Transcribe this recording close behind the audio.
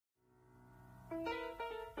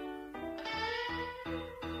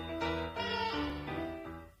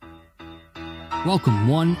Welcome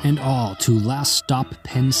one and all to Last Stop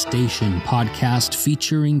Penn Station podcast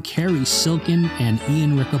featuring Cary Silkin and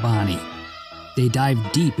Ian Riccoboni. They dive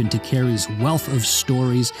deep into Cary's wealth of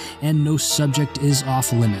stories, and no subject is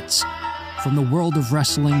off limits. From the world of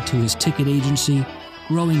wrestling to his ticket agency,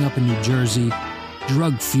 growing up in New Jersey,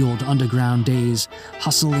 drug-fueled underground days,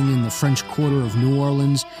 hustling in the French Quarter of New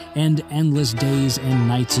Orleans, and endless days and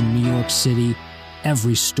nights in New York City,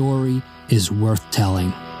 every story is worth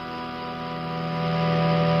telling.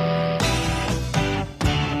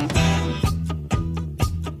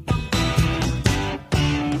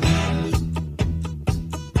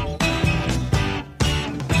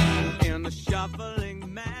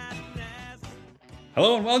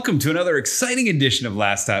 Hello and welcome to another exciting edition of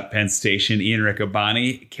Last Stop Penn Station. Ian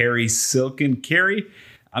Riccoboni, Cary Silkin. Cary,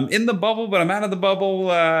 I'm in the bubble, but I'm out of the bubble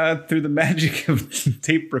through the magic of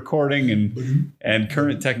tape recording and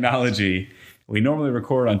current technology. We normally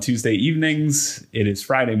record on Tuesday evenings. It is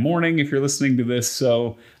Friday morning if you're listening to this,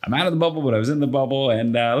 so I'm out of the bubble, but I was in the bubble,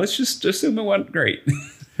 and let's just assume it went great.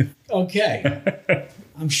 Okay.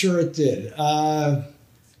 I'm sure it did.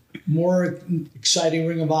 More exciting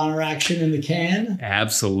Ring of Honor action in the can.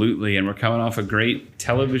 Absolutely. And we're coming off a great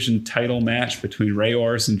television title match between Ray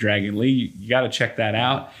Orris and Dragon Lee. You got to check that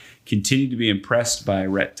out. Continue to be impressed by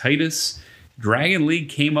Rhett Titus. Dragon Lee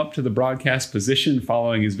came up to the broadcast position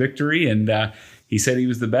following his victory, and he said he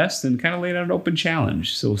was the best and kind of laid out an open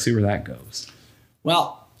challenge. So we'll see where that goes.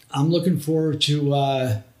 Well, I'm looking forward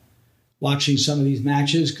to watching some of these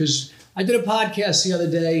matches because I did a podcast the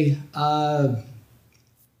other day.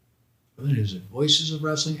 What is it? Voices of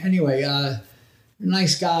Wrestling? Anyway,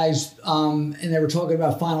 nice guys. And they were talking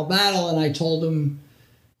about Final Battle, and I told them,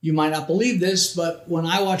 you might not believe this, but when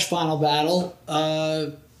I watched Final Battle,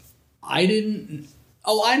 I didn't...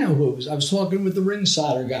 Oh, I know who it was. I was talking with the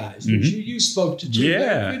Ringsider guys, which you spoke to too. Yeah.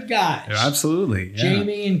 They're good guys. Absolutely. Yeah.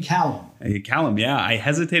 Jamie and Callum. Callum, yeah. I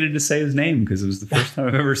hesitated to say his name because it was the first time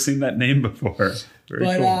I've ever seen that name before. Very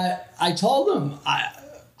cool. I told them...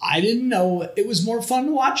 I didn't know it was more fun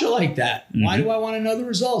to watch it like that. Why do I want to know the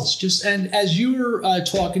results? And as you were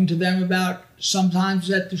talking to them about sometimes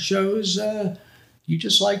at the shows, you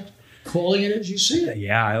just like calling it as you see it.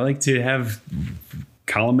 Yeah, I like to have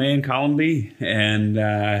column A and column B, and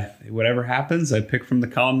whatever happens, I pick from the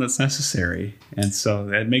column that's necessary, and so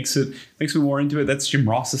that makes me more into it. That's Jim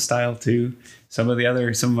Ross's style too. Some of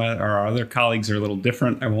our other colleagues are a little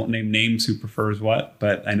different. I won't name names who prefers what,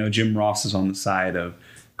 but I know Jim Ross is on the side of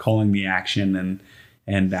calling the action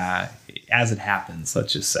and as it happens,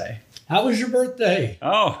 let's just say. How was your birthday?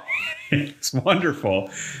 Oh, it's wonderful.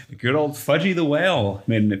 Good old Fudgy the Whale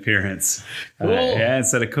made an appearance. Cool. Yeah,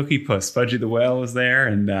 instead of Cookie Puss, Fudgy the Whale was there.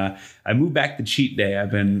 And I moved back to cheat day. I've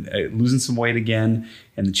been losing some weight again,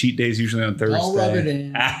 and the cheat day is usually on Thursday. I'll rub it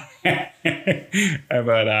in.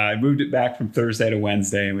 But I moved it back from Thursday to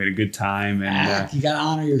Wednesday, and we had a good time. And you got to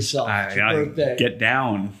honor yourself. It's your birthday. Get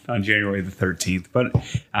down on January the 13th. But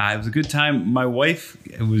it was a good time. My wife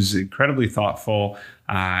was incredibly thoughtful.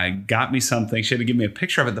 Got me something. She had to give me a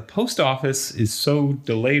picture of it. The post office is so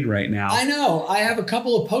delayed right now. I know. I have a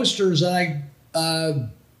couple of posters that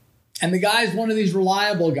and the guy's one of these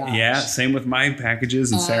reliable guys. Yeah, same with my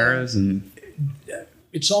packages and Sarah's. And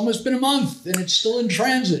it's almost been a month and it's still in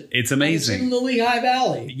transit. It's amazing. It's in the Lehigh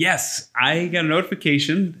Valley. Yes, I got a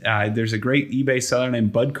notification. There's a great eBay seller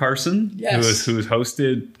named Bud Carson, yes, who has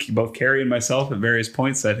hosted both Cary and myself at various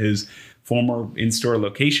points at his former in-store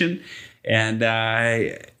location. And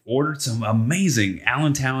I ordered some amazing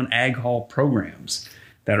Allentown Ag Hall programs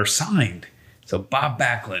that are signed. So Bob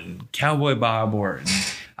Backlund, Cowboy Bob Orton,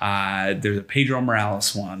 there's a Pedro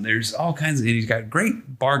Morales one. There's all kinds of, and he's got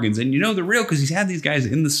great bargains. And you know the real, because he's had these guys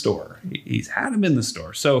in the store. He's had them in the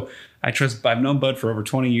store. So I've known Bud for over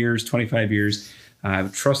 20 years, 25 years. I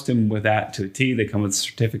trust him with that to a T. They come with a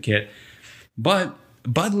certificate. But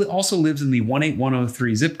Bud also lives in the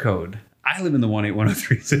 18103 zip code. I live in the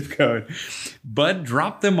 18103 zip code. Bud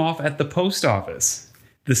dropped them off at the post office.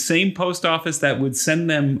 The same post office that would send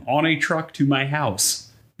them on a truck to my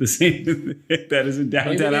house. The same that is in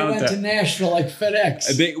downtown Allentown. Maybe they went to Nashville like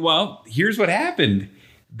FedEx. Well, here's what happened.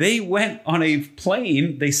 They went on a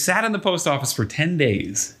plane. They sat in the post office for 10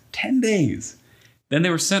 days. 10 days. Then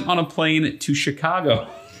they were sent on a plane to Chicago.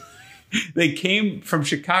 They came from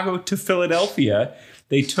Chicago to Philadelphia.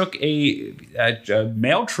 They took a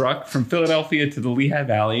mail truck from Philadelphia to the Lehigh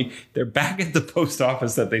Valley. They're back at the post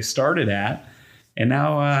office that they started at. And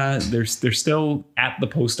now they're still at the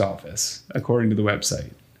post office, according to the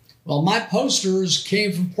website. Well, my posters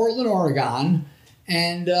came from Portland, Oregon,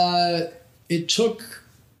 and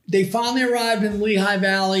they finally arrived in Lehigh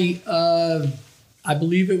Valley. I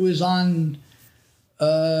believe it was on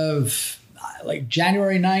like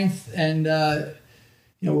January 9th. And,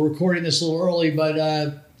 we're recording this a little early, but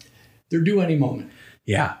they're due any moment.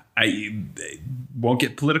 Yeah. I won't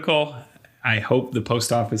get political. I hope the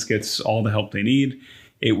post office gets all the help they need.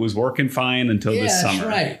 It was working fine until this summer.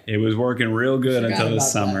 That's right. It was working real good until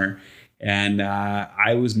this summer. And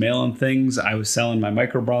I was mailing things. I was selling my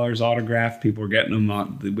microbrawlers autograph. People were getting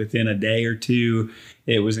them within a day or two.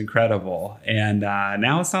 It was incredible. And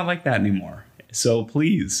now it's not like that anymore. So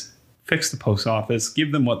please fix the post office.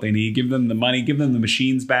 Give them what they need. Give them the money. Give them the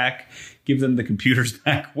machines back. Give them the computers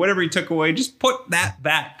back. Whatever he took away, just put that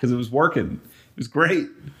back because it was working. It was great.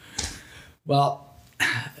 Well,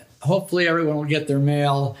 hopefully everyone will get their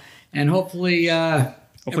mail. And hopefully...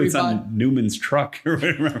 Hopefully it's on Newman's truck or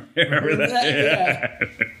whatever. Yeah.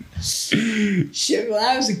 Shit, when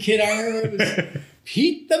I was a kid, I remember it was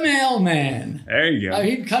Pete the mailman. There you go.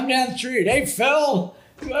 He'd come down the street. Hey, Phil,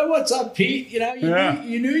 what's up, Pete?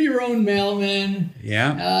 You knew your own mailman.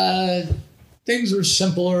 Yeah. Things were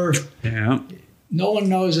simpler. Yeah. No one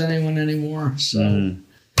knows anyone anymore. So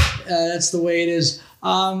that's the way it is.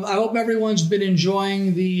 I hope everyone's been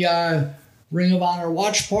enjoying the Ring of Honor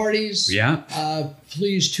watch parties. Yeah.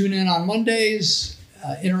 Please tune in on Mondays.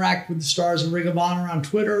 Interact with the stars of Ring of Honor on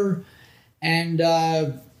Twitter. And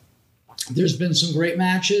there's been some great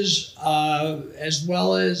matches, as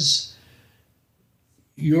well as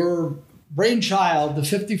your brainchild, the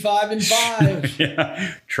 55 and 5.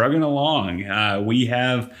 Yeah. Trugging along. We've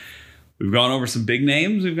gone over some big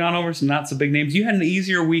names. We've gone over some not so big names. You had an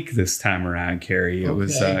easier week this time around, Cary. It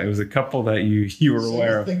was a couple that you were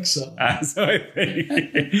aware of. I think so.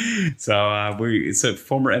 So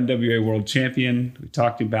former NWA World Champion we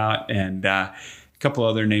talked about, and a couple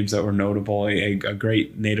other names that were notable. A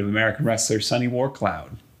great Native American wrestler, Sonny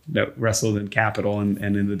Warcloud, that wrestled in Capitol and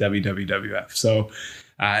in the WWF. So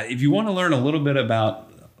if you want to learn a little bit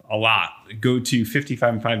about a lot, go to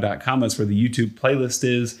 55and5.com. That's where the YouTube playlist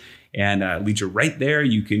is. And leads you right there.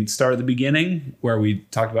 You can start at the beginning where we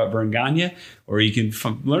talked about Vern Gagne, or you can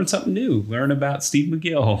learn something new. Learn about Steve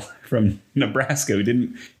McGill from Nebraska, who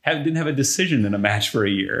didn't have a decision in a match for a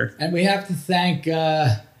year. And we have to thank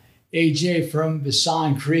AJ from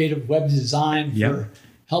Basan Creative Web Design for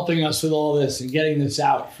helping us with all this and getting this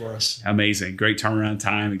out for us. Amazing, great turnaround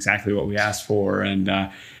time, exactly what we asked for, and.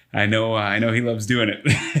 I know he loves doing it.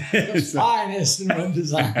 The finest in web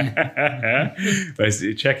design. But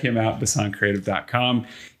check him out, basancreative.com.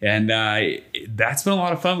 And that's been a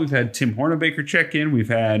lot of fun. We've had Tim Hornabaker check in. We've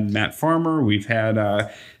had Matt Farmer. We've had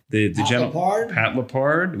Pat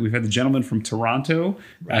Lepard. We've had the gentleman from Toronto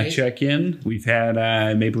check in. We've had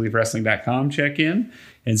MapleLeafWrestling.com check in.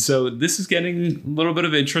 And so this is getting a little bit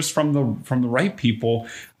of interest from the right people.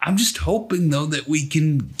 I'm just hoping though that we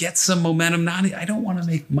can get some momentum. I don't want to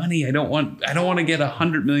make money. I don't want to get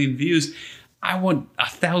 100 million views. I want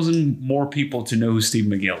 1,000 more people to know who Steve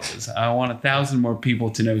McGill is. I want 1,000 more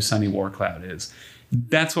people to know who Sonny Warcloud is.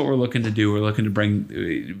 That's what we're looking to do. We're looking to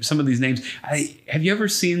bring some of these names. Have you ever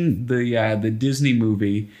seen the Disney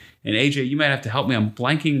movie? And AJ, you might have to help me. I'm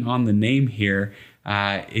blanking on the name here.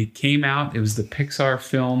 It came out. It was the Pixar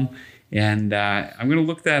film, and I'm going to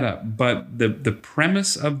look that up. But the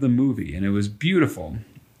premise of the movie, and it was beautiful,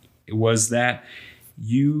 it was that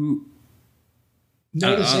you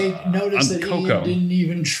notice that Ian didn't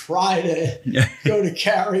even try to go to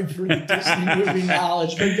Cary for the Disney movie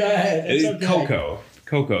knowledge. But go ahead. It's okay.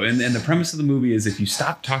 Coco, and the premise of the movie is if you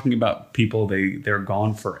stop talking about people, they're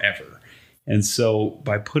gone forever. And so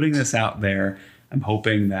by putting this out there, I'm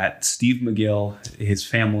hoping that Steve McGill, his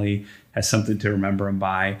family, has something to remember him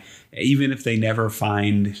by. Even if they never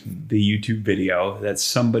find the YouTube video, that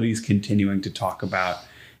somebody's continuing to talk about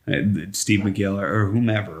Steve McGill or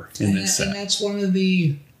whomever in this set. And that's one of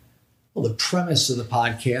the premise of the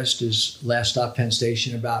podcast is Last Stop Penn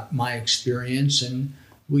Station, about my experience. And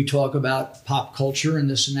we talk about pop culture and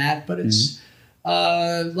this and that. But it's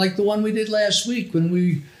like the one we did last week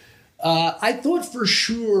when I thought for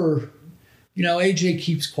sure... AJ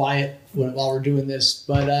keeps quiet while we're doing this,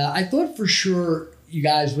 but I thought for sure you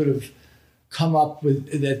guys would have come up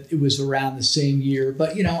with that it was around the same year.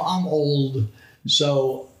 But, I'm old,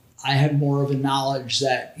 so I had more of a knowledge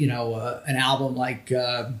that, an album like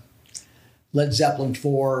Led Zeppelin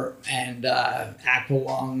 4 and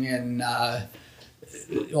Aqualung and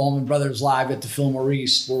Allman Brothers Live at the Fillmore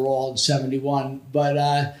East were all in 71.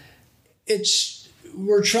 But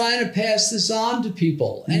we're trying to pass this on to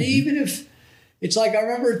people. And even if... It's like I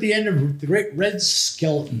remember at the end of the great Red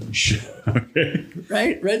Skelton show,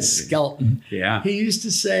 right? Red Skelton. Yeah. He used to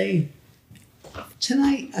say,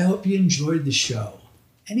 "Tonight, I hope you enjoyed the show.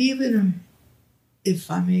 And even if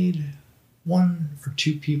I made one or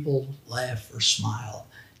two people laugh or smile,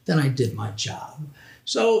 then I did my job.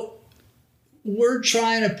 So we're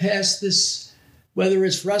trying to pass this, whether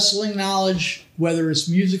it's wrestling knowledge, whether it's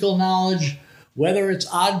musical knowledge, whether it's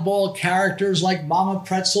oddball characters like Mama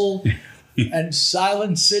Pretzel and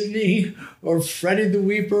Silent Sydney or Freddie the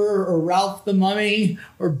Weeper or Ralph the Mummy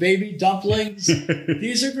or Baby Dumplings.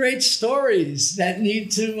 These are great stories that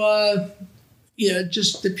need to,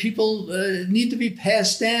 just the people need to be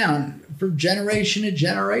passed down for generation to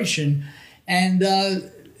generation. And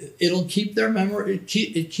it'll keep their memory,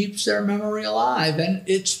 it keeps their memory alive. And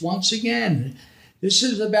it's, once again, this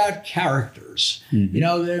is about characters,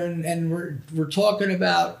 and we're talking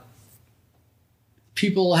about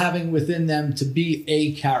people having within them to be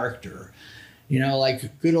a character,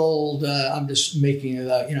 like good old, I'm just making it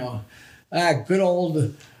up, good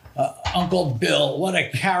old Uncle Bill, what a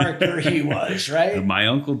character he was, right? My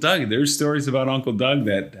Uncle Doug. There's stories about Uncle Doug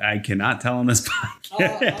that I cannot tell on this podcast.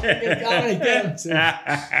 I'm gonna get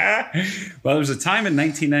to. Well, there's a time in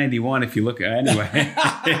 1991, if you look, anyway,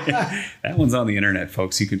 that one's on the internet,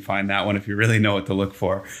 folks. You can find that one if you really know what to look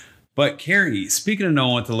for. But Cary, speaking of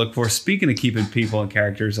knowing what to look for, speaking of keeping people and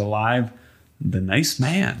characters alive, the nice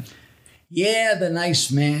man. Yeah, the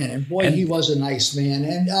nice man. And boy, he was a nice man.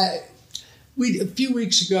 And a few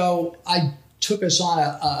weeks ago, I took us on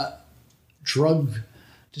a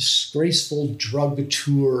disgraceful drug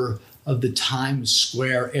tour of the Times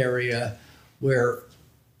Square area where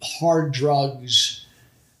hard drugs,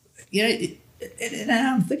 and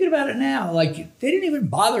I'm thinking about it now, like they didn't even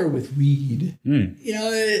bother with weed.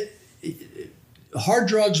 Hard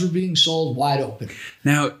drugs were being sold wide open.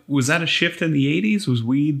 Now, was that a shift in the 80s? Was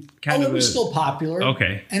weed kind of it was still popular.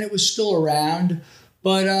 Okay. And it was still around.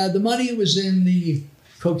 But the money was in the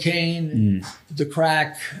cocaine, the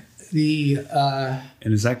crack, And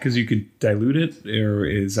is that because you could dilute it, or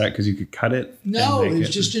is that because you could cut it? No, it was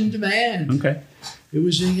just in demand. Okay. It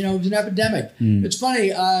was, it was an epidemic. It's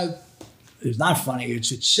funny. It's not funny.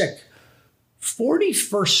 It's sick.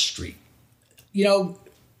 41st Street.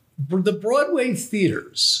 The Broadway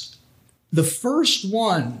theaters. The first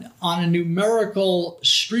one on a numerical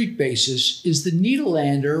street basis is the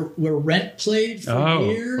Nederlander, where Rent played for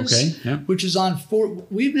years, okay. Yeah. which is on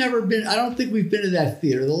We've never been, I don't think we've been to that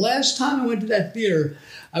theater. The last time I went to that theater,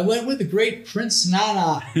 I went with the great Prince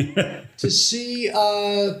Nana to see,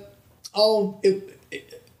 it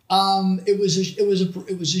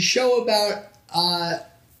was a show about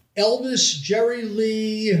Elvis, Jerry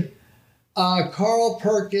Lee, Carl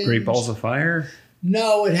Perkins. Great Balls of Fire?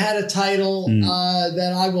 No, it had a title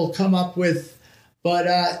that I will come up with, but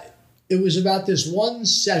it was about this one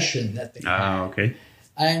session that they had. Okay.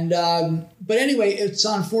 And but anyway, it's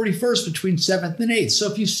on 41st between 7th and 8th.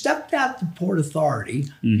 So if you stepped out the Port Authority,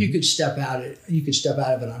 you could step out of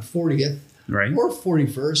it on 40th or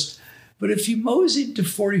 41st. But if you moseyed to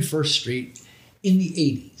 41st Street in the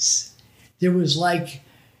 80s, there was like,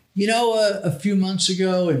 a few months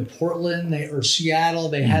ago in Portland or Seattle,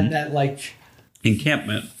 they had that like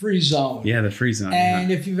encampment free zone. Yeah, the free zone.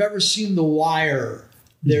 And if you've ever seen The Wire,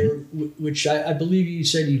 there, which I believe you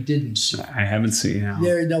said you didn't see. I haven't seen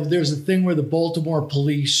it. There's a thing where the Baltimore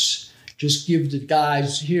police just give the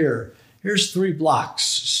guys, here's 3 blocks.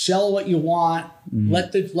 Sell what you want.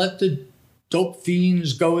 Let the dope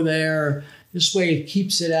fiends go there. This way it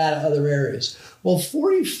keeps it out of other areas. Well,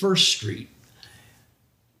 41st Street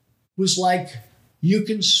was like, you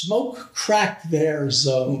can smoke crack there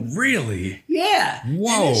zone. Really? Yeah.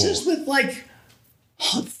 Whoa. And this is with like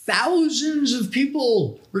thousands of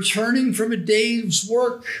people returning from a day's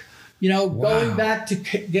work, going back to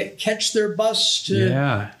catch their bus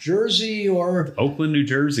to Jersey or Oakland, New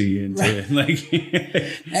Jersey. And so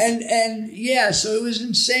it was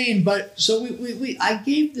insane. But so I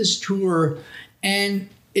gave this tour, and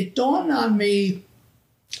it dawned on me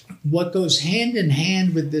what goes hand in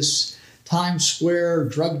hand with this Times Square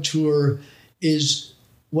drug tour is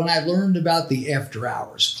when I learned about the after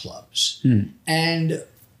hours clubs. And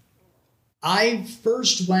I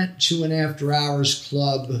first went to an after hours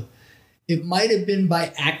club. It might have been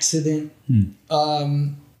by accident.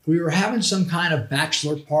 We were having some kind of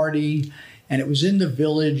bachelor party, and it was in the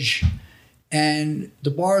Village, and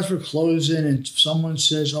the bars were closing, and someone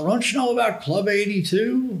says, "Oh, don't you know about Club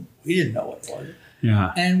 82?" We didn't know what it was.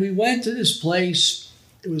 Yeah. And we went to this place.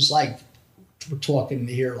 It was like, we're talking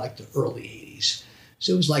here like the early 80s.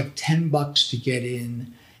 So it was like $10 to get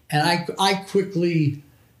in. And I quickly,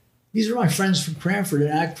 these are my friends from Cranford,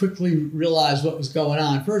 and I quickly realized what was going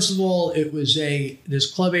on. First of all, it was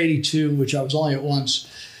this Club 82, which I was only at once.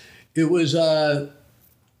 It was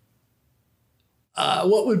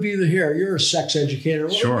what would be the here? You're a sex educator.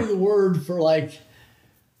 What would be the word for like?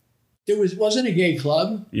 Wasn't a gay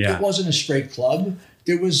club. Yeah. It wasn't a straight club.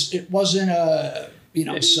 It wasn't a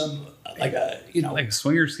some like a like a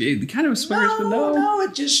swingers, kind of a swingers, but no,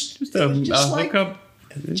 it just a like, hookup.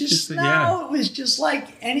 It was just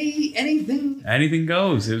like anything. Anything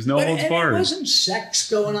goes. There was no holds barred. It wasn't sex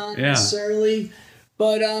going on necessarily,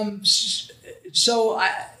 but so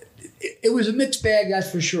it was a mixed bag,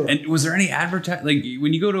 that's for sure. And was there any advertising? Like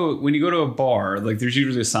when you go to a bar, like there's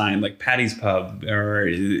usually a sign like Patty's Pub or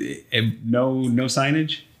no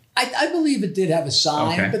signage. I believe it did have a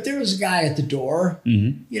sign, but there was a guy at the door.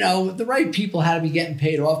 Mm-hmm. You know, the right people had to be getting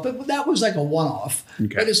paid off, but that was like a one-off.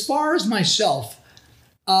 Okay. But as far as myself,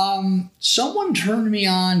 someone turned me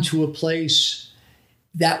on to a place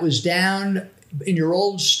that was down in your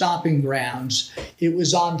old stopping grounds. It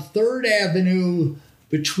was on 3rd Avenue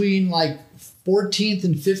between like 14th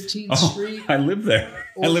and 15th Street. I lived there.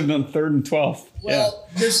 I lived on 3rd and 12th. Well,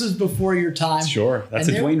 this is before your time. Sure. That's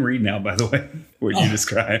a Dwayne Reed now, by the way, what you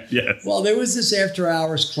described. Yes. Well, there was this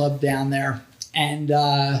after-hours club down there, and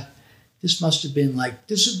this must have been like,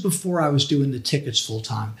 this is before I was doing the tickets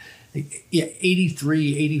full-time. Like,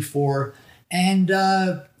 83, 84. And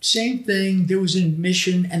same thing, there was an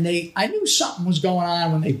admission, and I knew something was going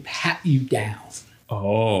on when they pat you down.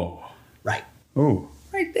 Oh. Right. Oh.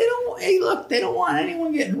 Right, they don't want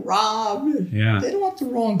anyone getting robbed. Yeah. They don't want the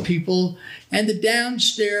wrong people. And the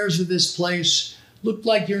downstairs of this place looked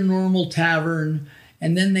like your normal tavern.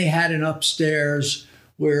 And then they had an upstairs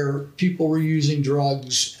where people were using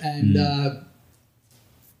drugs. And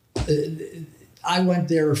I went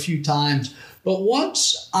there a few times. But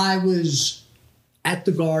once I was at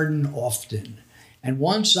the Garden often, and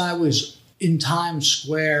once I was in Times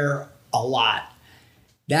Square a lot,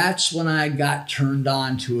 that's when I got turned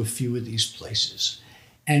on to a few of these places.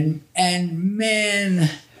 And man,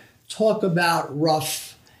 talk about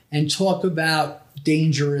rough and talk about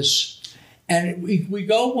dangerous. And we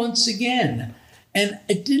go once again. And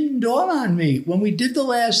it didn't dawn on me when we did the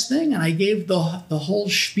last thing and I gave the whole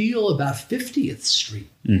spiel about 50th Street.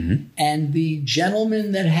 Mm-hmm. And the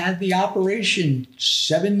gentleman that had the operation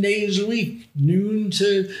 7 days a week, noon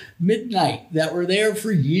to midnight, that were there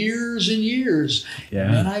for years and years. Yeah.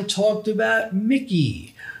 And then I talked about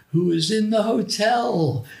Mickey, who was in the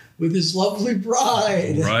hotel with his lovely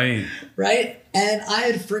bride. Right. Right? And I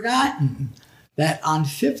had forgotten that on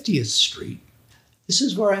 50th Street, this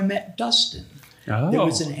is where I met Dustin. Oh. There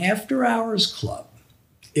was an after-hours club.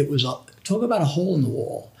 It was talk about a hole in the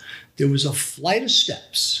wall. There was a flight of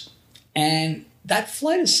steps, and that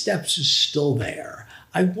flight of steps is still there.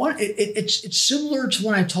 It's similar to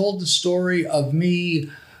when I told the story of me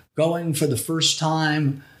going for the first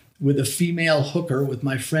time with a female hooker with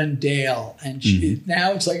my friend Dale, and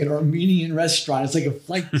now it's like an Armenian restaurant. It's like a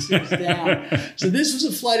flight of stairs down. So this was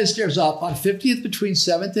a flight of stairs up on 50th between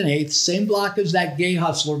 7th and 8th, same block as that Gay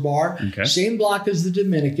Hustler bar, same block as the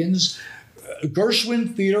Dominicans,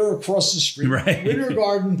 Gershwin Theater across the street, right. Winter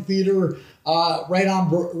Garden Theater right on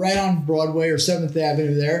Broadway or 7th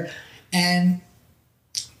Avenue there, and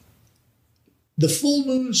the Full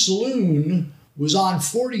Moon Saloon was on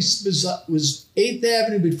 8th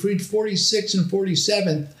Avenue between 46th and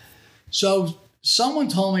 47th. So someone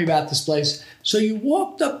told me about this place. So you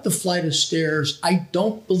walked up the flight of stairs. I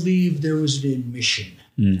don't believe there was an admission.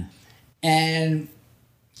 And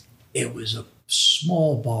it was a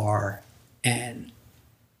small bar and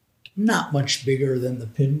not much bigger than the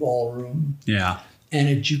pinball room. Yeah. And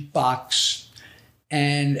a jukebox.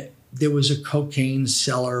 And there was a cocaine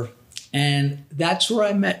cellar. And that's where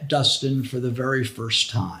I met Dustin for the very first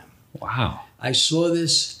time. Wow. I saw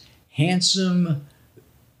this handsome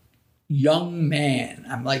young man.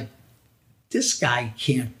 I'm like, this guy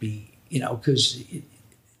can't be, because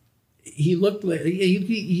he looked like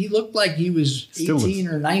he looked like he was 18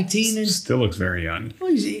 or 19. And still looks very young.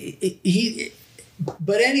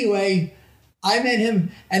 But anyway, I met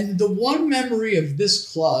him. And the one memory of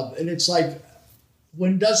this club, and it's like,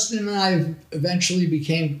 when Dustin and I eventually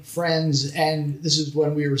became friends, and this is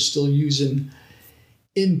when we were still using,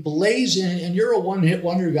 emblazoned, and you're a one-hit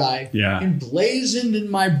wonder guy, emblazoned in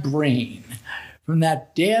my brain from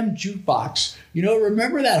that damn jukebox.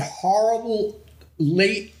 Remember that horrible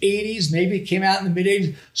late 80s, maybe it came out in the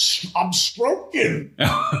mid-80s, I'm Stroking.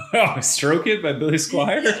 Oh, Stroke It by Billy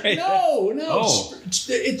Squier? No. Oh.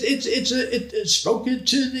 It's Stroke It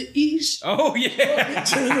to the east. Oh, yeah.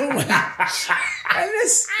 To the west. And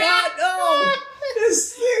this thing,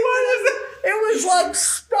 it was like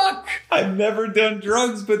stuck. I've never done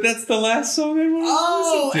drugs, but that's the last song I want to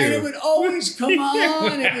listen to. And it would always come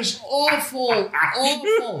on. It was awful.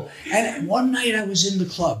 And one night I was in the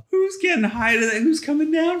club. Who's getting high to that? Who's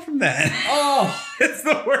coming down from that? Oh. It's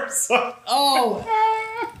the worst song. Oh.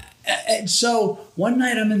 And so one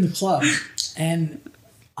night I'm in the club and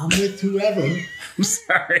I'm with whoever. I'm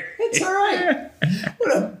sorry. It's all right.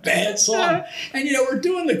 What a bad song. And, we're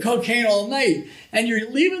doing the cocaine all night. And you're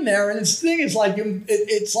leaving there, and this thing is like,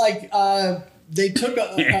 it's like they took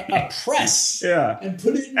a press and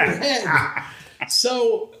put it in your head.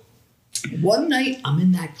 So one night I'm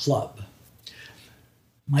in that club.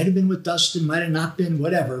 Might have been with Dustin, might have not been,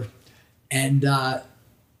 whatever. And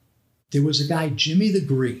there was a guy, Jimmy the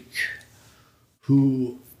Greek,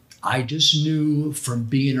 who I just knew from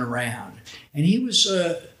being around. And he was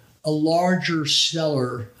a larger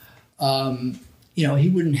seller. He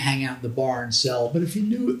wouldn't hang out in the bar and sell. But if you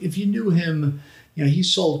knew him, he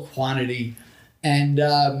sold quantity.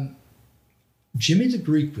 And Jimmy the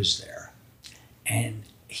Greek was there. And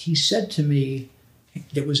he said to me,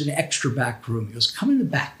 there was an extra back room. He goes, come in the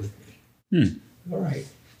back with me. All right.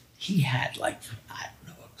 He had a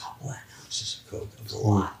couple of ounces of coke. It was a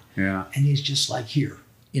lot. Yeah. And he's just like, here.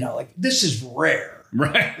 This is rare.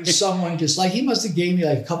 Right. Someone just he must have gave me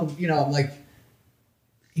a couple, I'm like,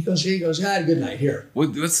 he goes, good night, here.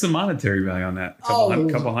 What's the monetary value on that?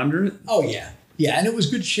 Couple hundred? Oh, yeah. Yeah, and it was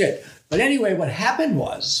good shit. But anyway, what happened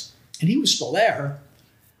was, and he was still there,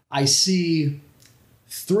 I see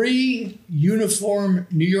 3 uniformed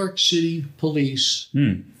New York City police.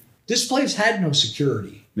 This place had no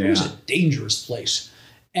security. It was a dangerous place.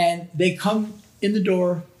 And they come in the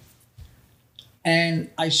door, and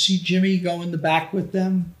I see Jimmy go in the back with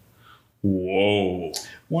them. Whoa.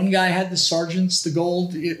 One guy had the sergeants, the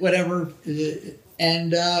gold, whatever.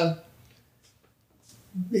 And I'm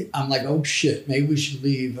like, oh, shit, maybe we should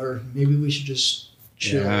leave, or maybe we should just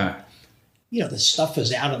chill. Yeah. The stuff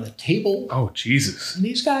is out on the table. Oh, Jesus. And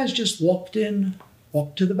these guys just walked to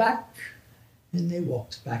the back, and they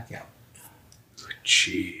walked back out.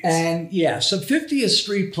 Jeez. And, so 50th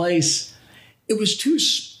Street Place... It was too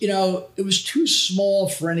small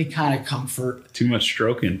for any kind of comfort. Too much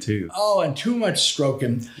stroking, too. Oh, and too much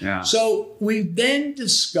stroking. Yeah. So we then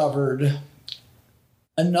discovered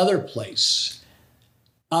another place.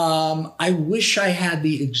 I wish I had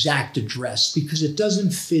the exact address because it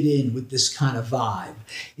doesn't fit in with this kind of vibe.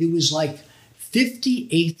 It was like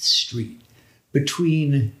 58th Street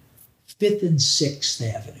between 5th and 6th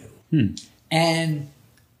Avenue. And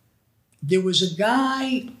there was a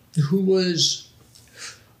guy who was,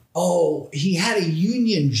 he had a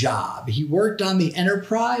union job. He worked on the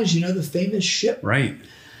Enterprise, the famous ship. Right.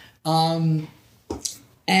 And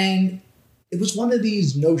it was one of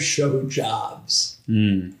these no-show jobs.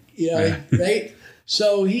 Right?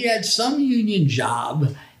 So he had some union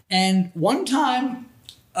job. And one time,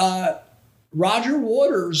 Roger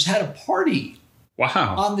Waters had a party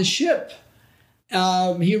on the ship.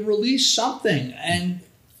 He released something. And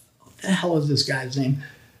what the hell is this guy's name?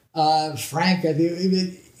 Frank,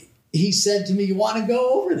 he said to me, you want to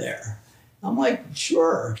go over there? I'm like,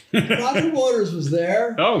 sure. Roger Waters was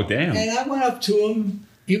there. Oh, damn. And I went up to him.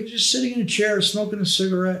 He was just sitting in a chair smoking a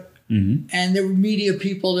cigarette. And there were media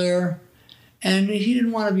people there. And he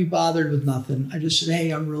didn't want to be bothered with nothing. I just said,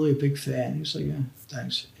 hey, I'm really a big fan. He was like, yeah,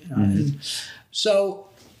 thanks. And so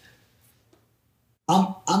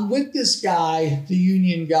I'm with this guy, the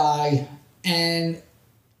union guy, and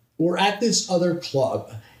we're at this other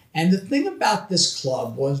club. And the thing about this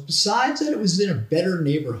club was, besides that it was in a better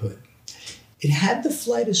neighborhood, it had the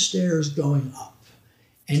flight of stairs going up.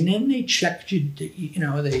 And then they checked you,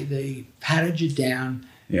 they patted you down.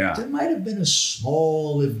 Yeah. There might have been a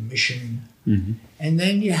small admission. And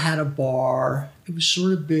then you had a bar. It was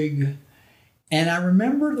sort of big. And I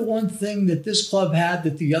remember the one thing that this club had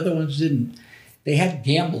that the other ones didn't. They had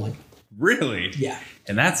gambling. Really? Yeah.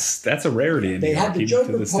 And that's a rarity in They New York, had the even to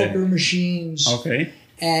Joker this poker day. machines. Okay.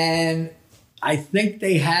 And I think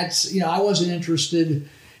they had, I wasn't interested.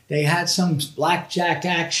 They had some blackjack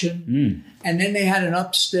action. And then they had an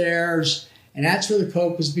upstairs. And that's where the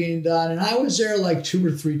coke was being done. And I was there like 2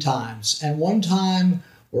 or 3 times. And one time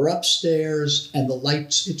we're upstairs and the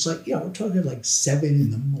lights, it's like, we're talking like 7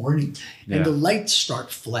 in the morning. And the lights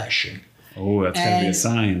start flashing. Oh, that's got to be a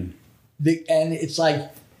sign. And it's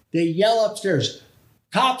like, they yell upstairs,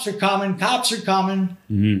 cops are coming, cops are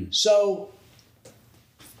coming. So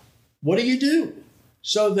what do?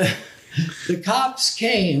 So the cops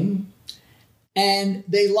came and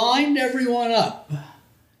they lined everyone up.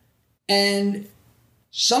 And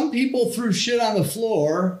some people threw shit on the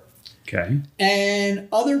floor. Okay. And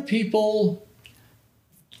other people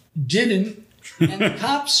didn't. And the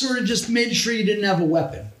cops sort of just made sure you didn't have a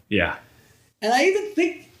weapon. Yeah. And I even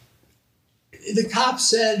think the cops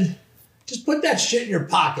said, just put that shit in your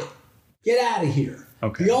pocket. Get out of here.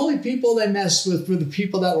 Okay. The only people they messed with were the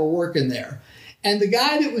people that were working there. And the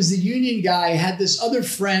guy that was the union guy had this other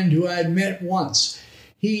friend who I had met once.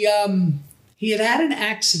 He had an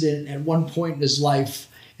accident at one point in his life,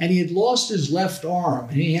 and he had lost his left arm.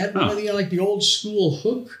 And he had one of the, like the old school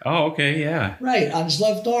hook. Oh, okay, yeah. Right, on his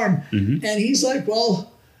left arm. Mm-hmm. And he's like,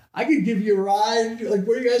 well, I could give you a ride. Like,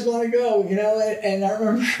 where do you guys want to go? You know, and I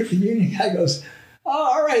remember the union guy goes, oh,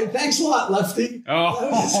 all right, thanks a lot, Lefty.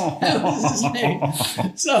 Oh. That was his name.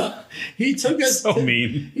 So he took us. So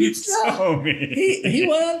mean. So mean. He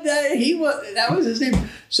went that was his name.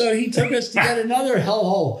 So he took us to get another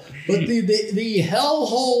hellhole. But the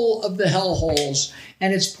hellhole of the hellholes,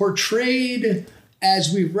 and it's portrayed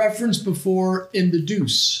as we've referenced before in The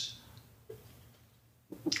Deuce.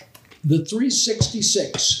 The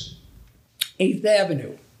 366 8th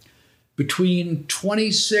Avenue between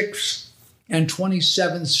 26th and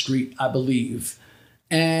 27th Street, I believe.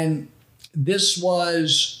 And this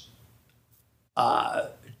was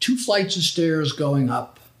 2 flights of stairs going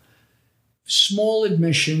up, small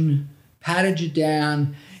admission, patted you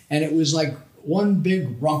down, and it was like one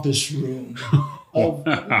big rumpus room.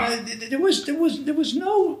 There was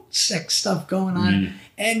no sex stuff going on,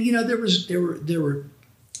 and you know there were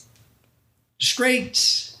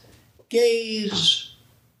straights, gays,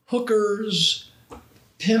 hookers,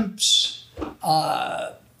 pimps.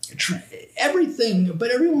 Everything, but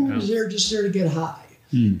everyone was there just there to get high.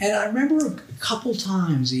 And I remember a couple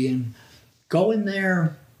times, Ian, going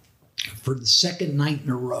there for the second night in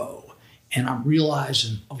a row, and I'm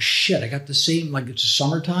realizing, oh shit, I got the same, like it's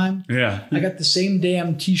summertime. Yeah. I got the same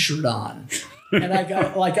damn t-shirt on. And I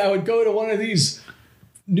got, like, I would go to one of these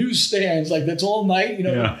newsstands, like that's all night, you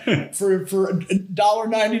know, for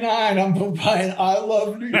 $1.99, I'm buying I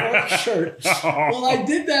Love New York shirts. Well, I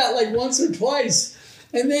did that like once or twice.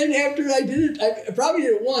 And then after I did it, I probably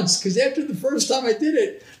did it once, because after the first time I did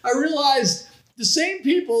it, I realized the same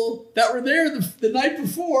people that were there the night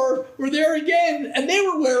before were there again, and they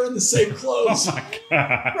were wearing the same clothes. Oh my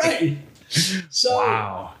God. Right. So,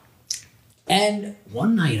 wow. And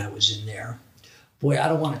one night I was in there. Boy, I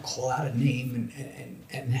don't want to call out a name.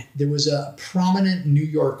 And there was a prominent New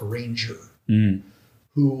York Ranger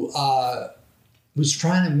who was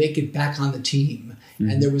trying to make it back on the team.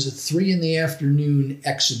 And there was a 3 PM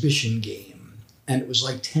exhibition game. And it was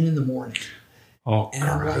like 10 a.m. Oh, and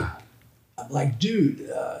I'm like, dude,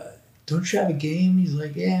 don't you have a game? He's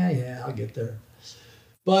like, yeah, I'll get there.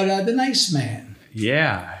 But the nice man.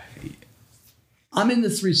 Yeah. I'm in the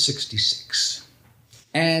 366.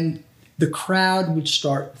 And the crowd would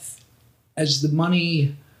start, as the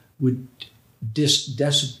money would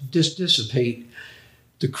dissipate,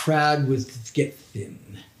 the crowd would get thin.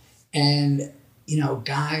 And, you know,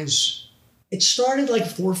 guys, it started like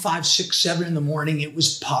 4, 5, 6, 7 in the morning. It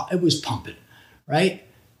was pumping, right?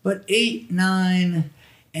 But 8, 9,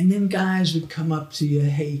 and then guys would come up to you,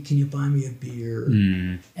 hey, can you buy me a beer?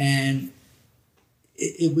 And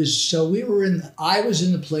it was, so I was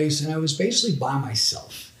in the place, and I was basically by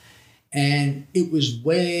myself. And it was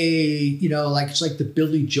way, you know, like it's like the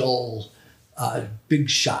Billy Joel Big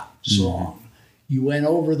Shot song. You went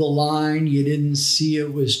over the line, you didn't see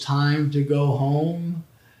it was time to go home.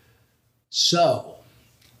 So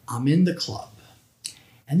I'm in the club.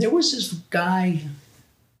 And there was this guy,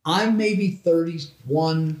 I'm maybe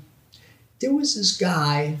 31. There was this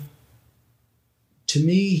guy, to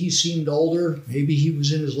me, he seemed older. Maybe he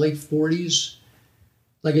was in his late 40s.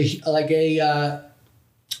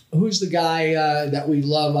 Who's the guy that we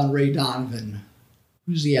love on Ray Donovan?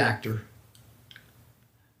 Who's the actor?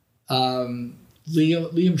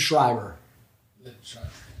 Liam Schreiber.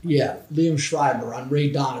 Yeah, Liam Schreiber on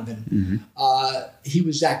Ray Donovan. He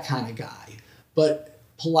was that kind of guy, but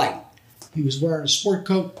polite. He was wearing a sport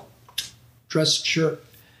coat, dress shirt,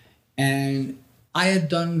 and I had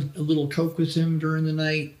done a little coke with him during the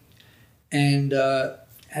night. And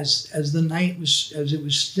as it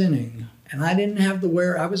was thinning, and I didn't have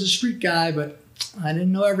I was a street guy, but I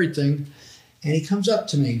didn't know everything. And he comes up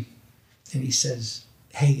to me and he says,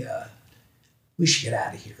 hey, we should get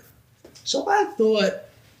out of here. So I thought,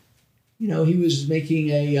 you know, he was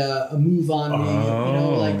making a move on me,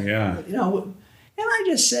 you know, and I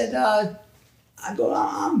just said, I go,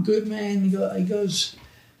 I'm good, man. He goes,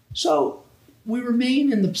 so we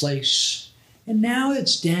remain in the place, and now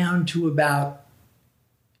it's down to about,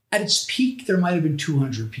 at its peak, there might have been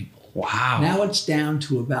 200 people. Wow. Now it's down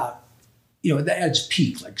to about that's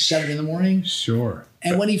peak, like 7 in the morning. Sure.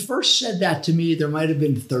 And when he first said that to me, there might have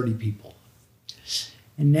been 30 people.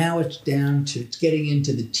 And now it's getting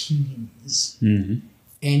into the teens. Mm-hmm.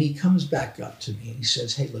 And he comes back up to me and he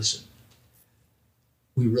says, hey, listen,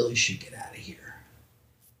 we really should get out of here.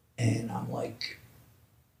 And I'm like,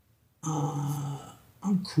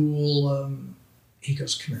 I'm cool. He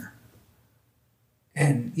goes, come here.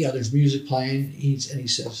 And, there's music playing. And he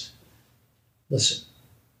says, listen,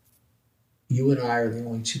 you and I are the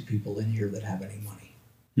only 2 people in here that have any money.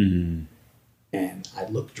 Mm-hmm. And I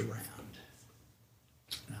looked around.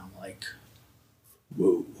 And I'm like,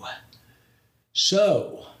 whoa.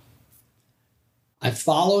 So I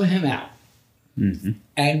follow him out. Mm-hmm.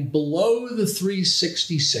 And below the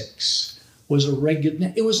 366 was a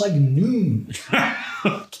regular, it was like noon.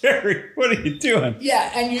 Cary, what are you doing?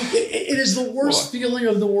 Yeah, and it is the worst feeling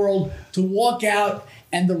of the world to walk out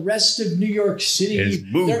and the rest of New York City,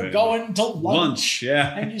 they're going to lunch.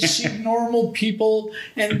 Yeah. And you see normal people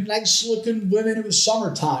and nice-looking women. It was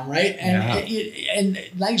summertime, right? And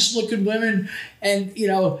nice-looking women. And,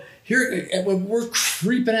 here we're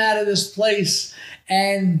creeping out of this place.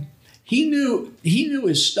 And he knew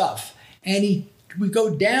his stuff. And we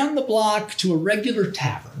go down the block to a regular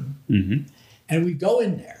tavern. Mm-hmm. And we go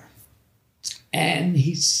in there. And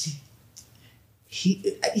he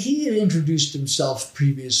had introduced himself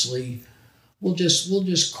previously. We'll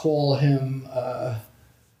just call him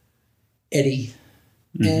Eddie.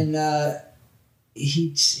 Mm-hmm. And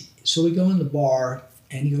so we go in the bar,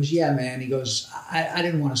 and he goes, "Yeah, man." He goes, "I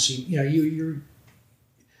didn't want to see you.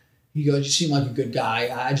 He goes, "You seem like a good guy.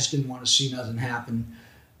 I just didn't want to see nothing happen."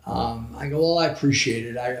 I go, "Well, I appreciate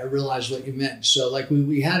it. I realized what you meant." So like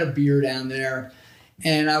we had a beer down there,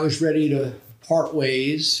 and I was ready to part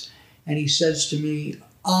ways. And he says to me,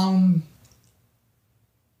 I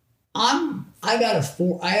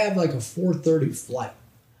have like a 4:30 flight.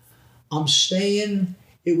 I'm staying.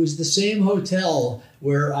 It was the same hotel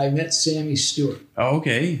where I met Sammy Stewart. Oh,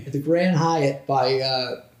 okay. At the Grand Hyatt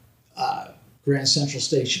by Grand Central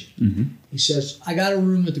Station. Mm-hmm. He says, I got a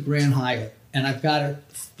room at the Grand Hyatt, and I've got it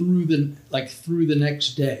through the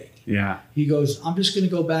next day. Yeah. He goes, I'm just going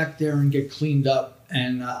to go back there and get cleaned up,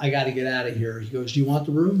 and I got to get out of here. He goes, do you want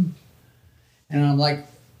the room? And I'm like,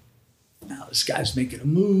 now this guy's making a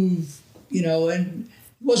move, and it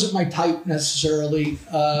wasn't my type necessarily.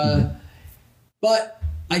 But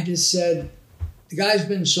I just said, the guy's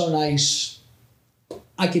been so nice,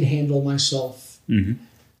 I can handle myself. Mm-hmm.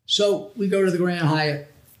 So we go to the Grand Hyatt.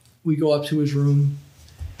 We go up to his room,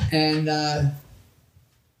 and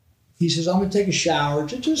he says, I'm going to take a shower.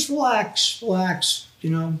 Just relax,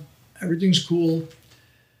 everything's cool.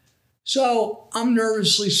 So I'm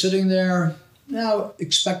nervously sitting there, now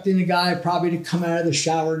expecting the guy probably to come out of the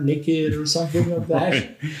shower naked or something of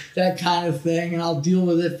that kind of thing, and I'll deal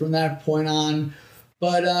with it from that point on.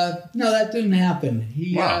 But no, that didn't happen.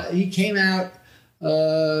 He came out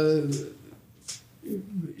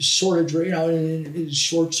sort of, in his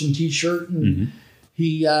shorts and t-shirt, and mm-hmm.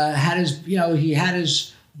 he had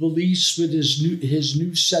his valise with his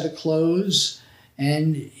new set of clothes,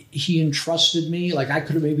 and he entrusted me. Like I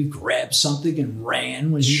could have maybe grabbed something and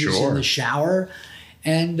ran when he was in the shower.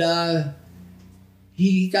 And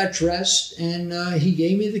he got dressed, and he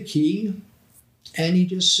gave me the key, and he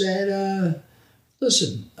just said,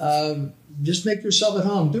 listen, just make yourself at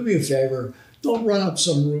home. Do me a favor. Don't run up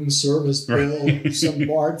some room service bill, some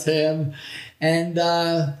bar tab. And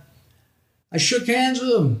I shook hands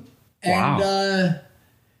with him. Wow. And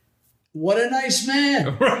what a nice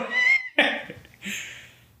man.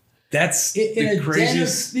 That's in the a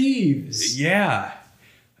craziest. Den of thieves. Yeah.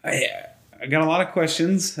 I got a lot of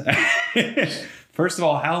questions. First of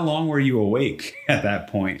all, how long were you awake at that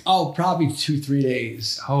point? Oh, probably 2-3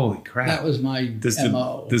 days. Holy crap. That was my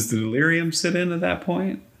MO. Does the delirium sit in at that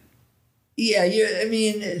point? Yeah,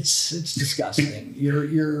 it's disgusting.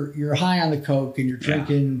 You're high on the coke and you're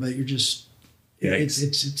drinking, but you're just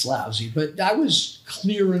it's lousy. But I was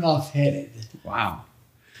clear enough headed. Wow.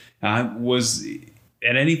 Was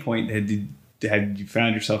at any point had you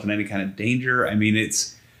found yourself in any kind of danger? I mean,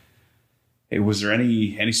 was there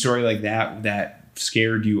any story like that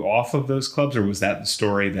scared you off of those clubs, or was that the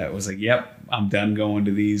story that was like, yep, I'm done going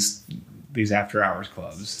to these after hours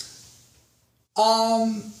clubs?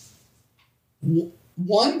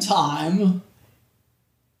 One time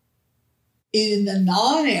in the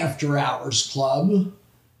non-after hours club,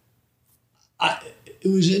 it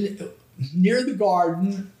was near the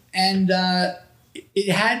Garden, and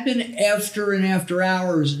it had been after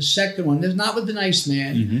hours, the second one. There's not with the nice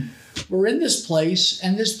man. Mm-hmm. We're in this place,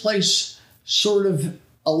 and this place sort of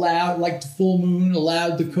allowed, like the full moon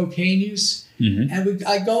allowed the cocaine use. Mm-hmm. And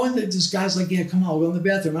I go in, this guy's like, yeah, come on, we'll go in the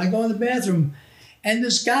bathroom. And I go in the bathroom, and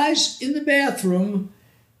this guy's in the bathroom.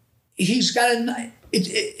 He's got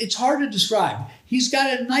it's hard to describe. He's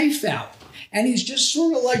got a knife out, and he's just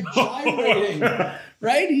sort of like gyrating,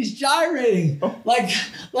 right? He's gyrating like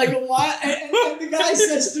a wild. And the guy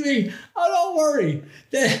says to me, "Oh, don't worry,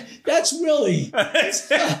 that's Willie." I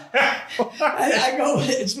go,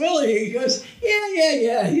 "It's Willie." He goes,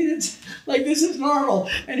 "Yeah." It's like, this is normal.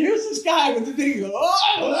 And here's this guy with the thing. He goes,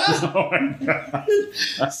 "Oh!" Oh my God.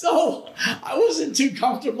 So I wasn't too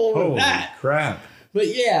comfortable with that. Holy crap. But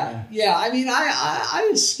yeah. I mean, I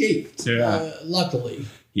escaped. Luckily.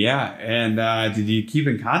 Yeah, and did you keep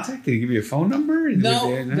in contact? Did he give you a phone number? No,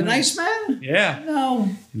 the nice man. Yeah.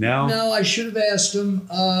 No. I should have asked him.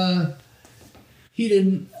 He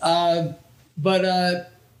didn't. But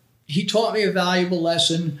he taught me a valuable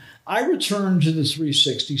lesson. I returned to the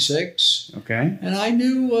 366. Okay. And I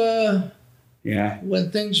knew.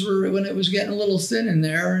 When it was getting a little thin in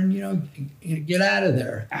there, and get out of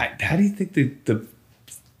there. How do you think the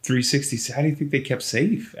 360s? How do you think they kept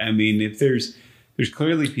safe? I mean, if there's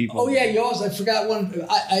clearly people. Oh yeah, I forgot one.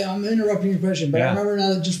 I'm interrupting your question, but I remember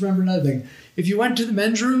another thing. If you went to the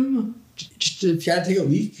men's room, just if you had to take a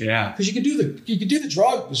leak, because you could do the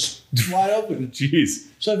drugs wide open. Jeez.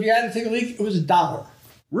 So if you had to take a leak, it was $1.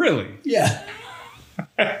 Really? Yeah.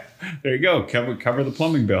 There you go. Cover the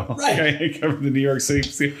plumbing bill. Right. Cover the New York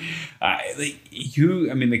City.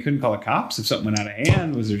 They couldn't call the cops if something went out of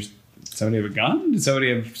hand. Was there somebody have a gun? Did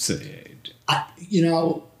somebody have?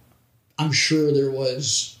 I'm sure there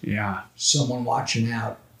was. Yeah. Someone watching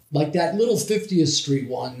out, like that little 50th Street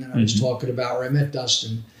one that I was talking about, where I met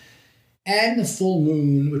Dustin, and the Full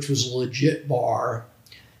Moon, which was a legit bar.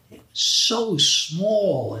 So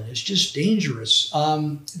small, and it's just dangerous.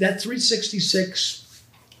 That 366,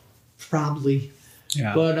 probably.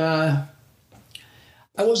 Yeah. But I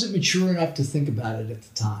wasn't mature enough to think about it at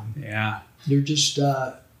the time. Yeah. They're just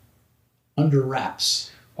under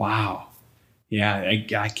wraps. Wow. Yeah,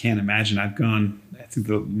 I can't imagine. I think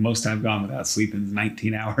the most I've gone without sleeping is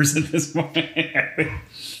 19 hours at this point.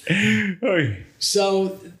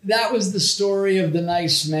 So that was the story of the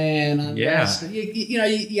nice man. You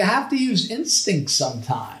have to use instinct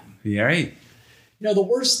sometime. Yeah, right. The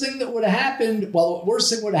worst thing that would have happened. Well, the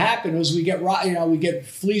worst thing would have happened was we get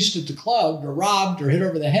fleeced at the club or robbed or hit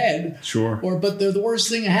over the head. Sure. But the worst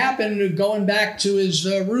thing that happened going back to his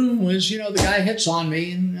room was the guy hits on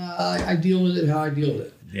me, and I deal with it how I deal with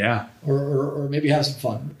it. Yeah. Or maybe have some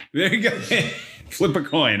fun. There you go. Flip a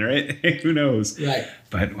coin, right? Who knows? Right.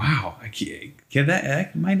 But wow,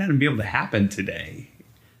 that might not be able to happen today.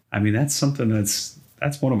 I mean, that's something that's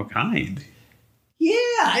one of a kind. Yeah,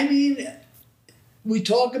 I mean, we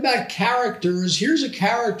talk about characters. Here's a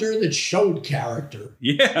character that showed characher.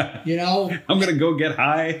 Yeah. I'm gonna go get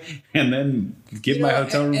high and then give my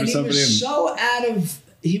hotel room to somebody. He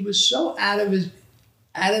was so out of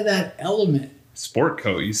that element. Sport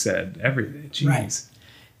coat, you said, everything. Jeez. Right.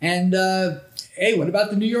 And hey, what about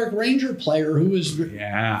the New York Ranger player who was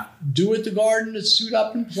due at the Garden to suit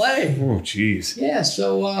up and play? Oh, geez. Yeah.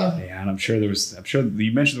 So. And I'm sure you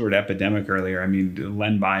mentioned the word epidemic earlier. I mean,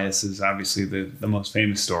 Len Bias is obviously the most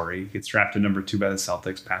famous story. He gets drafted to number 2 by the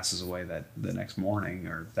Celtics, passes away the next morning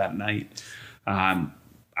or that night. I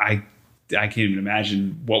can't even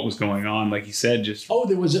imagine what was going on. Like you said, just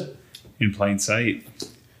there was in plain sight.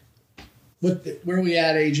 Where are we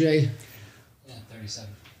at, AJ? Yeah, 37.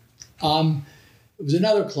 It was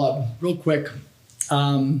another club, real quick.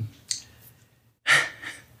 On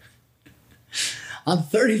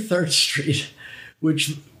 33rd Street,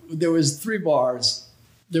 which there was 3 bars.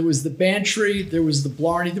 There was the Bantry, there was the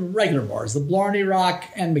Blarney, the regular bars, the Blarney Rock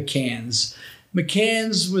and McCann's.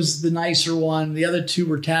 McCann's was the nicer one. The other 2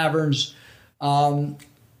 were taverns. The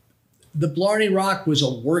Blarney Rock was a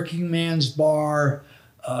working man's bar.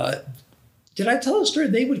 Did I tell the story?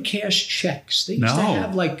 They would cash checks. They used to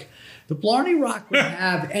have the Blarney Rock would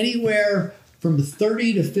have anywhere from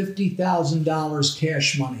 $30,000 to $50,000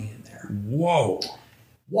 cash money in there. Whoa.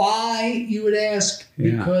 Why, you would ask?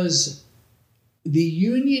 Yeah. Because the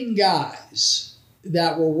union guys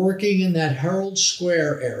that were working in that Herald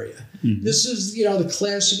Square area. Mm-hmm. This is, the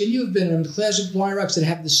classic, and you've been in the classic Blarney Rocks that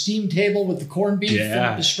have the steam table with the corned beef and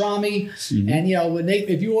the pastrami. Mm-hmm. And,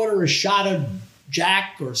 if you order a shot of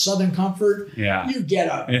Jack or Southern Comfort, you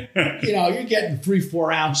get you're getting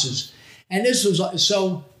 3-4 ounces. And this was,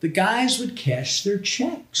 so the guys would cash their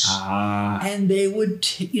checks. And they would,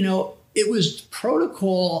 it was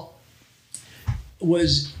protocol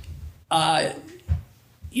was,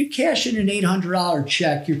 you cash in an $800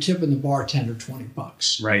 check, you're tipping the bartender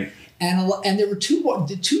 $20. Right. And there were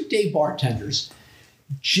the 2 day bartenders.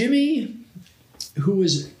 Jimmy, who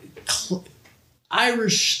was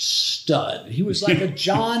Irish stud. He was like a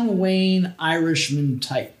John Wayne Irishman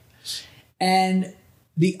type. And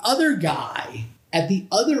the other guy at the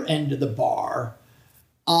other end of the bar,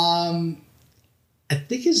 I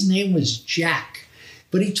think his name was Jack,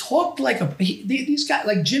 but he talked like these guys,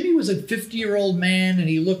 like Jimmy was a 50-year-old man and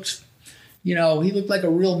he looked like a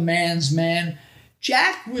real man's man.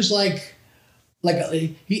 Jack was like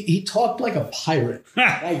he talked like a pirate.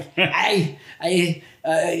 Like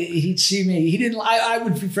he'd see me. He didn't. I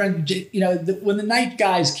would be friends. When the night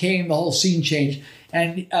guys came, the whole scene changed,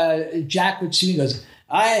 and Jack would see me. He goes,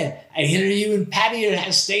 I hear you and Patty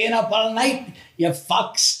are staying up all night, you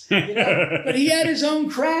fucks. But he had his own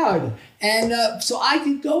crowd, and so I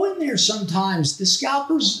could go in there sometimes. The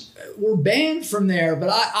scalpers were banned from there, but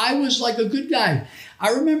I was like a good guy. I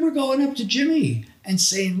remember going up to Jimmy and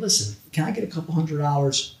saying, listen, can I get a couple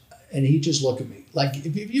 $100? And he'd just look at me. Like,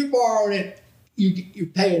 if you're borrowing it, you're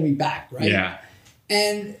paying me back, right? Yeah.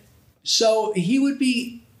 And so he would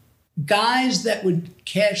be guys that would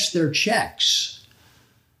cash their checks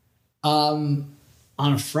on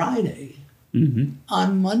a Friday. Mm-hmm.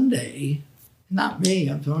 On Monday, not me,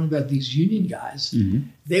 I'm talking about these union guys. Mm-hmm.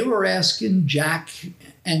 They were asking Jack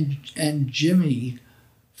and Jimmy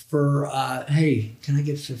for, hey, can I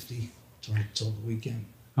get 50 till the weekend?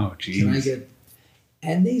 Oh, geez. Can I get?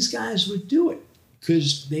 And these guys would do it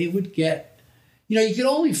because they would get, you could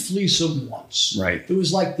only fleece them once. Right. It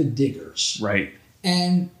was like the diggers. Right.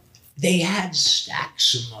 And they had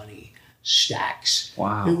stacks of money. Stacks.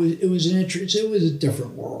 Wow. It was an interest. It was a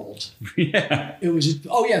different world. Yeah. It was.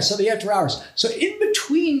 So the after hours. So in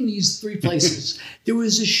between these 3 places, there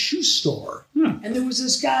was a shoe store, and there was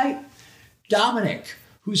this guy, Dominic,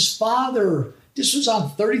 whose father. This was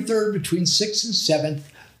on 33rd between 6th and 7th.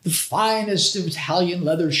 The finest of Italian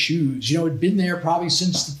leather shoes. Had been there probably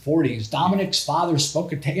since the 40s. Dominic's father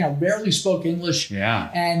barely spoke English. Yeah.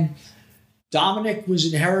 And Dominic was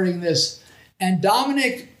inheriting this. And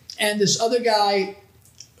Dominic and this other guy,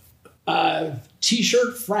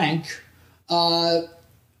 T-shirt Frank.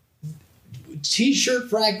 T-shirt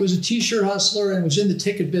Frank was a T-shirt hustler and was in the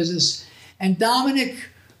ticket business. And Dominic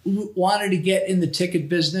wanted to get in the ticket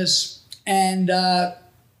business. And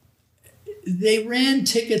they ran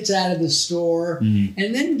tickets out of the store. Mm-hmm.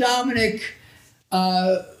 And then Dominic,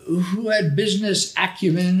 who had business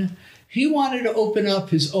acumen, he wanted to open up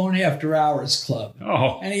his own after-hours club.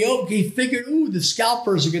 Oh. And he figured, the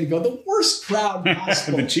scalpers are going to go. The worst crowd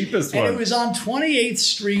possible. The cheapest one. And it was on 28th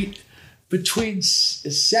Street between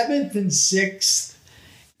 7th and 6th.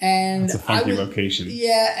 And it's a funky location.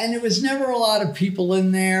 Yeah, and there was never a lot of people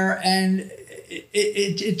in there. And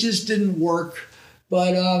it just didn't work.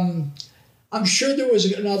 But I'm sure there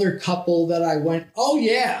was another couple that I went, oh,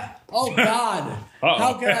 yeah. Oh, God.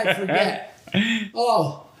 How can I forget?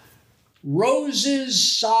 Oh, Rose's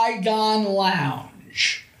Saigon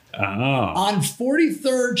Lounge on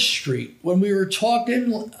 43rd Street. When we were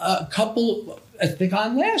talking I think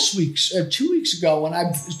on 2 weeks ago, when I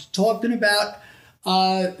was talking about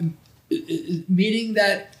meeting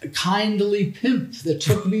that kindly pimp that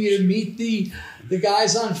took me to meet the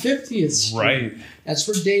guys on 50th Street. Right. That's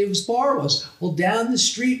where Dave's bar was. Well, down the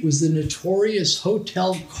street was the notorious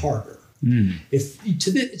Hotel Carter. Mm.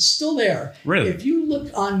 It's still there. Really? If you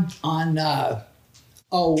look on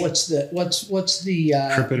what's the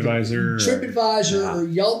TripAdvisor or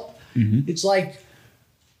Yelp, it's like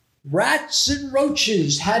rats and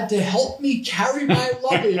roaches had to help me carry my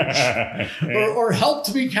luggage or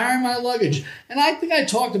helped me carry my luggage. And I think I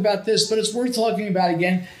talked about this, but it's worth talking about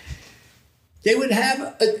again. They would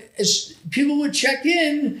have people would check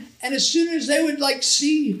in, and as soon as they would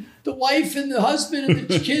see the wife and the husband and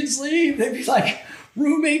the kids leave, they'd be like,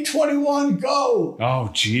 "Roommate 21, go!"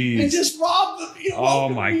 Oh, geez! And just rob them. Oh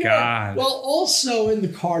my God! Well, also in the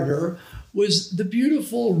Carter was the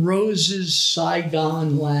beautiful Rose's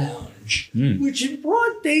Saigon Lounge, which in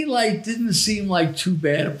broad daylight didn't seem like too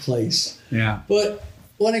bad a place. Yeah. But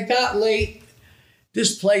when it got late,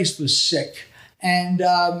 this place was sick, and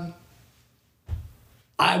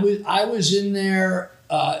I was in there.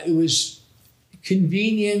 It was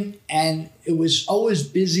convenient, and it was always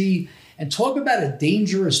busy. And talk about a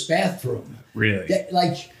dangerous bathroom. Really?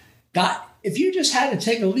 If you just had to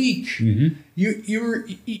take a leak, you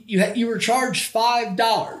were charged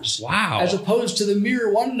 $5. Wow! As opposed to the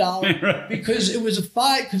mere $1 because it was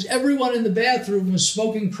because everyone in the bathroom was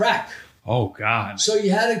smoking crack. Oh God! So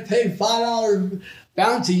you had to pay $5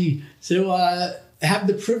 bounty to have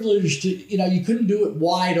the privilege to, you couldn't do it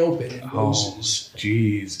wide open in Moses.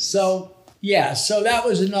 Jeez. So, yeah, so that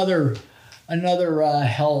was another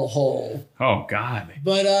hell hole. Oh, God.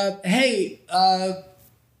 But, hey,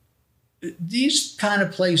 these kind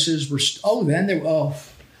of places were,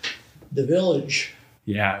 the Village.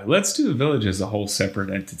 Yeah, let's do the Village as a whole separate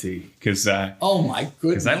entity. Because, oh, my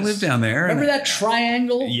goodness. Because I live down there. Remember that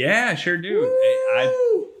triangle? Yeah, I sure do.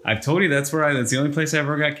 I've told you that's the only place I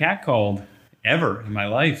ever got catcalled ever in my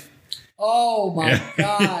life. Oh, my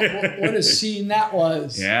God. What a scene that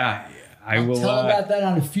was. Yeah. I will tell about that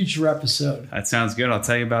on a future episode. That sounds good. I'll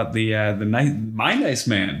tell you about my nice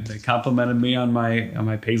man that complimented me on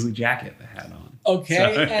my paisley jacket I had on.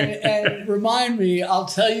 Okay, and remind me, I'll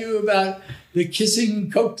tell you about the kissing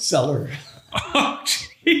Coke seller. Oh,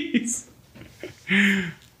 jeez.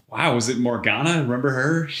 Wow, was it Morgana? Remember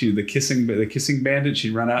her? The kissing bandit.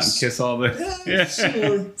 She'd run out and kiss all the.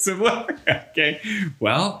 Similar. Okay.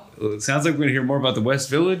 Well, it sounds like we're gonna hear more about the West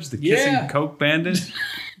Village, the kissing Coke bandit,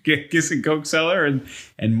 kissing Coke seller,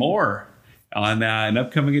 and more on an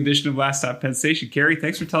upcoming edition of Last Stop Penn Station. Cary,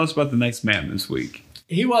 thanks for telling us about the nice man this week.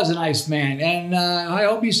 He was a nice man, and I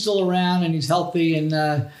hope he's still around and he's healthy. And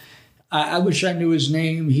I wish I knew his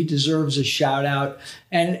name. He deserves a shout out.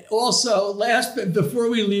 And also, before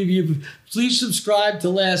we leave you, please subscribe to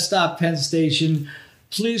Last Stop Penn Station.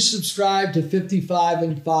 Please subscribe to 55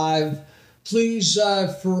 and 5. Please,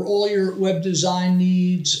 for all your web design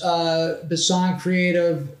needs, Basan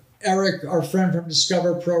Creative, Eric, our friend from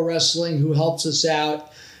Discover Pro Wrestling, who helps us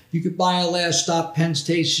out. You could buy a Last Stop Penn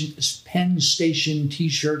Station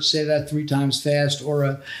t-shirt, say that 3 times fast, or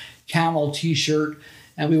a camel t-shirt.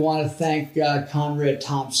 And we want to thank Conrad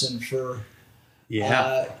Thompson for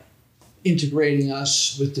integrating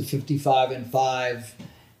us with the 55 and 5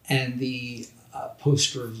 and the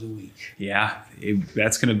poster of the week. Yeah,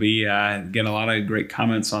 that's going to be getting a lot of great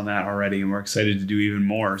comments on that already, and we're excited to do even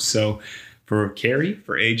more. So for Cary,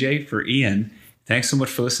 for AJ, for Ian, thanks so much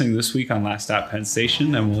for listening this week on Last Stop Penn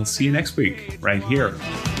Station, and we'll see you next week right here.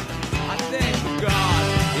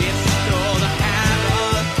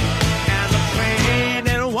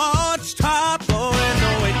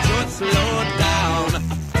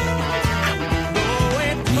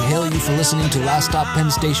 For listening to Last Stop Penn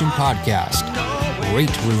Station podcast. Rate,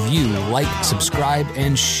 review, like, subscribe,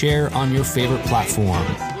 and share on your favorite platform.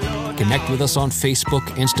 Connect with us on Facebook,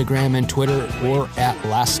 Instagram, and Twitter, or at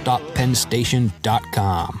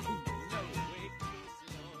laststoppennstation.com.